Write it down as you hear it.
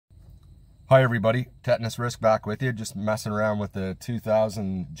Hi everybody, Tetanus Risk back with you, just messing around with the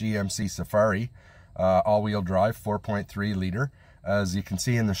 2000 GMC Safari, all-wheel drive, 4.3 liter. As you can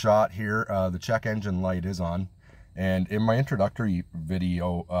see in the shot here, the check engine light is on. And in my introductory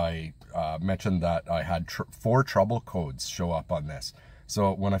video, I mentioned that I had 4 trouble codes show up on this.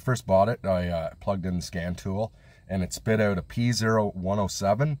 So when I first bought it, I plugged in the scan tool, and it spit out a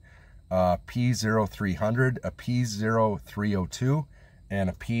P0107, P0300, a P0302, and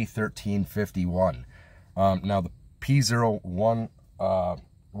a P1351. Now the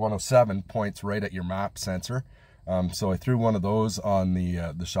P0107 points right at your map sensor. So I threw one of those on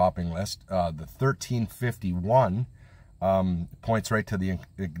the shopping list. The 1351 points right to the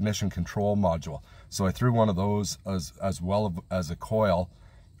ignition control module. So I threw one of those as well as a coil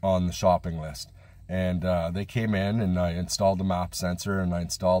on the shopping list. And they came in, and I installed the map sensor, and I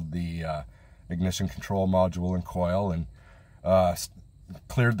installed the ignition control module and coil, and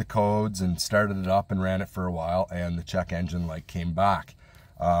cleared the codes and started it up and ran it for a while, and the check engine light came back.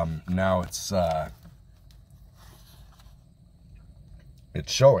 Now it's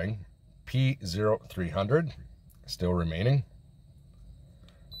showing P0300 still remaining.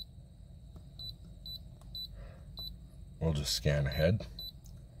 We'll just scan ahead.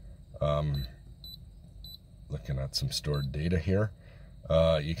 Looking at some stored data here.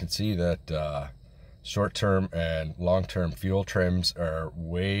 You can see that short-term and long-term fuel trims are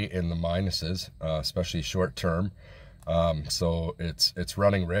way in the minuses, especially short-term. So it's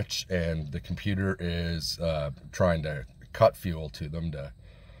running rich, and the computer is trying to cut fuel to them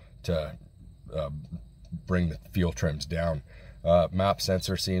to bring the fuel trims down. Map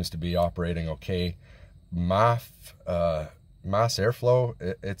sensor seems to be operating okay. Mass airflow,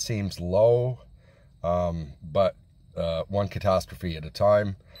 it seems low, but one catastrophe at a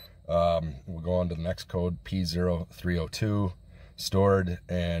time. We'll go on to the next code, P0302, stored,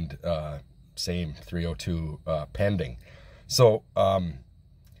 and same 302 pending. So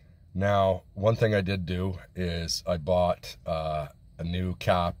now one thing I did do is I bought a new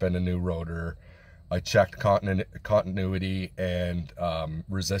cap and a new rotor. I checked continuity and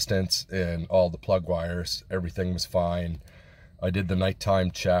resistance in all the plug wires. Everything was fine. I did the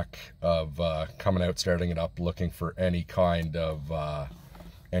nighttime check of coming out, starting it up, looking for any kind of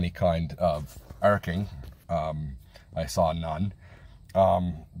arcing. I saw none.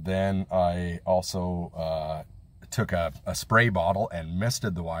 Then I also took a spray bottle and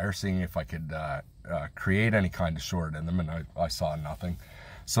misted the wire, seeing if I could create any kind of short in them, and I saw nothing.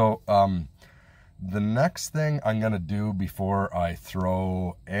 So the next thing I'm going to do before I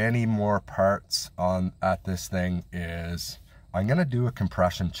throw any more parts at this thing is I'm going to do a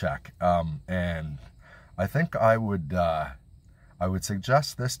compression check. And I think I would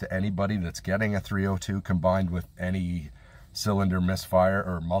suggest this to anybody that's getting a 302 combined with any cylinder misfire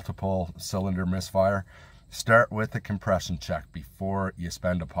or multiple cylinder misfire. Start with a compression check before you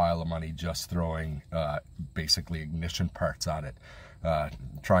spend a pile of money just throwing basically ignition parts at it,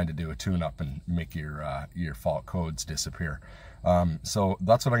 trying to do a tune-up and make your fault codes disappear. So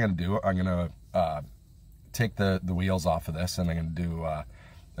that's what I'm going to do. I'm going to take the wheels off of this, and I'm going to do a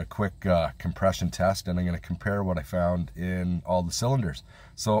quick compression test, and I'm going to compare what I found in all the cylinders.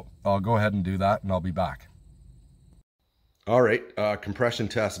 So I'll go ahead and do that, and I'll be back. All right, compression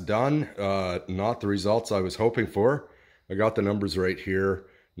test done. Not the results I was hoping for. I got the numbers right here.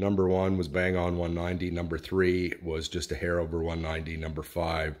 Number 1 was bang on 190. Number 3 was just a hair over 190. Number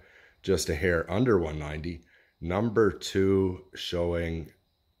 5, just a hair under 190. Number 2 showing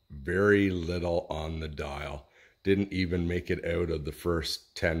very little on the dial. Didn't even make it out of the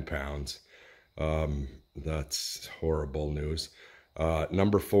first 10 pounds. That's horrible news.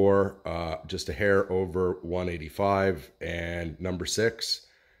 Number 4, just a hair over 185, and number 6,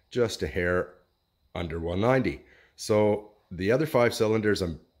 just a hair under 190. So the other 5 cylinders,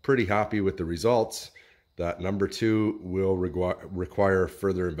 I'm pretty happy with the results. That number 2 will require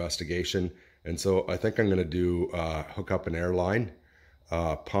further investigation, and so I think I'm going to do hook up an air line,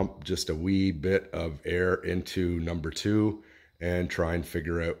 pump just a wee bit of air into number 2, and try and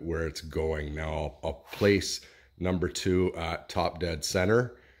figure out where it's going. Now I'll place number 2 at top dead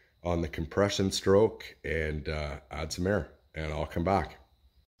center on the compression stroke and add some air, and I'll come back.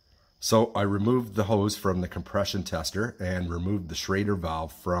 So I removed the hose from the compression tester and removed the Schrader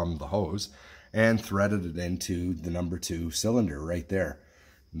valve from the hose and threaded it into the number 2 cylinder right there.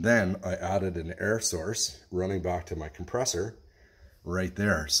 Then I added an air source running back to my compressor right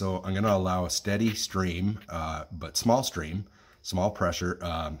there. So I'm going to allow a steady stream, but small stream, small pressure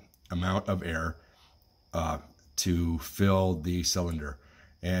amount of air to fill the cylinder.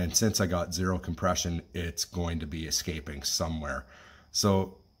 And since I got 0 compression, it's going to be escaping somewhere.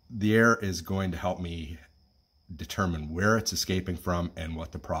 So the air is going to help me determine where it's escaping from and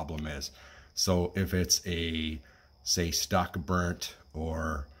what the problem is. So if it's a, say, stuck, burnt,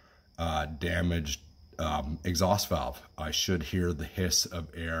 or damaged exhaust valve, I should hear the hiss of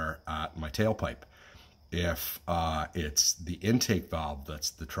air at my tailpipe. If it's the intake valve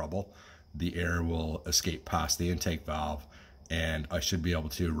that's the trouble, the air will escape past the intake valve, and I should be able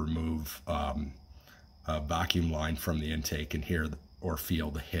to remove a vacuum line from the intake and hear or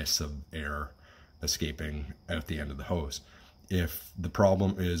feel the hiss of air escaping out the end of the hose. If the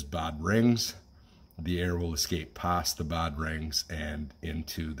problem is bad rings, the air will escape past the bad rings and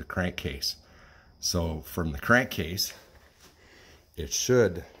into the crankcase. So from the crankcase, it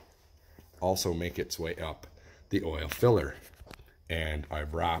should also make its way up the oil filler. And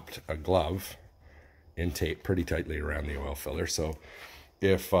I've wrapped a glove in tape pretty tightly around the oil filler. So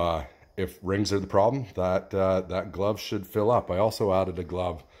if rings are the problem, that glove should fill up. I also added a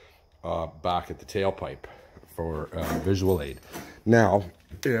glove back at the tailpipe for visual aid. Now,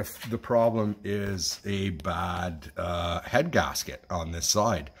 if the problem is a bad head gasket on this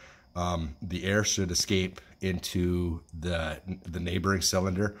side, the air should escape into the neighboring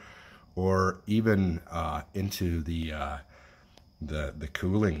cylinder, or even into the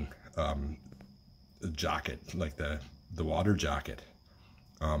cooling jacket, like the water jacket.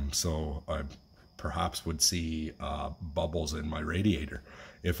 So I perhaps would see bubbles in my radiator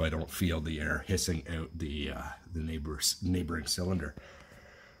if I don't feel the air hissing out the neighboring cylinder.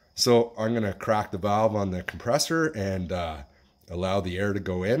 So I'm going to crack the valve on the compressor and allow the air to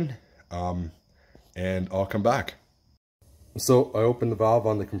go in, and I'll come back. So I opened the valve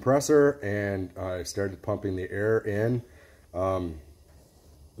on the compressor and I started pumping the air in.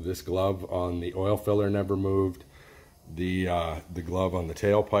 This glove on the oil filler never moved. The glove on the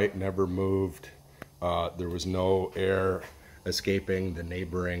tailpipe never moved. There was no air escaping the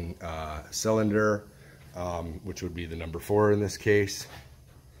neighboring cylinder, which would be the number 4 in this case.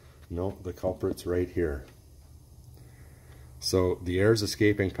 No, the culprit's right here. So the air is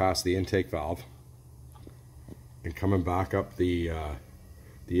escaping past the intake valve and coming back up the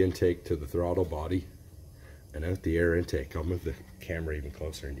intake to the throttle body and out the air intake. I'll move the camera even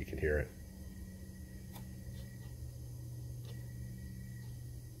closer and you can hear it.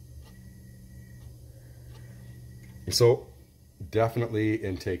 So definitely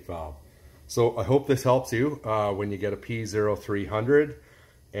intake valve. So I hope this helps you when you get a P0300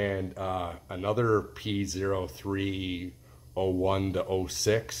 and another P0301 to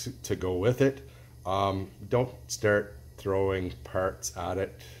 06 to go with it. Don't start throwing parts at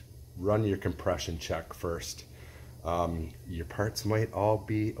it. Run your compression check first. Your parts might all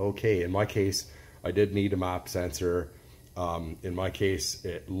be okay. In my case, I did need a map sensor. In my case,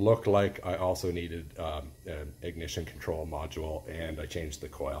 it looked like I also needed an ignition control module, and I changed the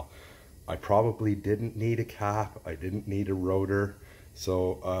coil. I probably didn't need a cap. I didn't need a rotor,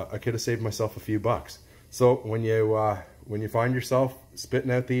 so I could have saved myself a few bucks. So when you find yourself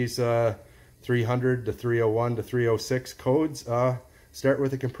spitting out these 300 to 301 to 306 codes, start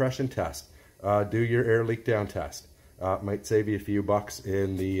with a compression test. Do your air leak down test. Might save you a few bucks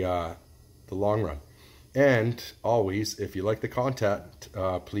in the long run. And always, if you like the content,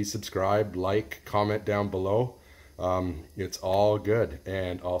 please subscribe, like, comment down below. It's all good,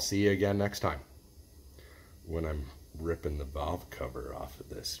 and I'll see you again next time when I'm ripping the valve cover off of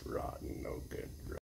this rotten, no good